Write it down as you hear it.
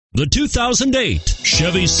The 2008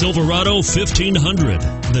 Chevy Silverado 1500.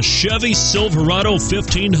 The Chevy Silverado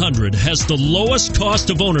 1500 has the lowest cost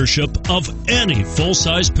of ownership of any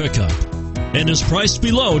full-size pickup and is priced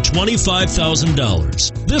below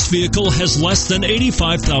 $25,000. This vehicle has less than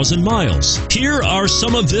 85,000 miles. Here are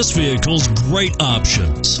some of this vehicle's great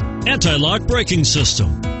options: anti-lock braking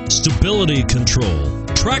system, stability control,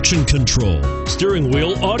 traction control, steering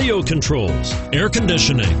wheel audio controls, air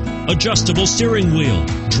conditioning, adjustable steering wheel,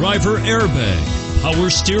 driver airbag, power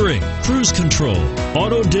steering, cruise control,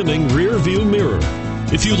 auto-dimming rear view mirror.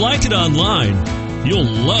 If you like it online, you'll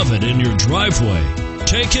love it in your driveway.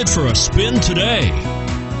 Take it for a spin today.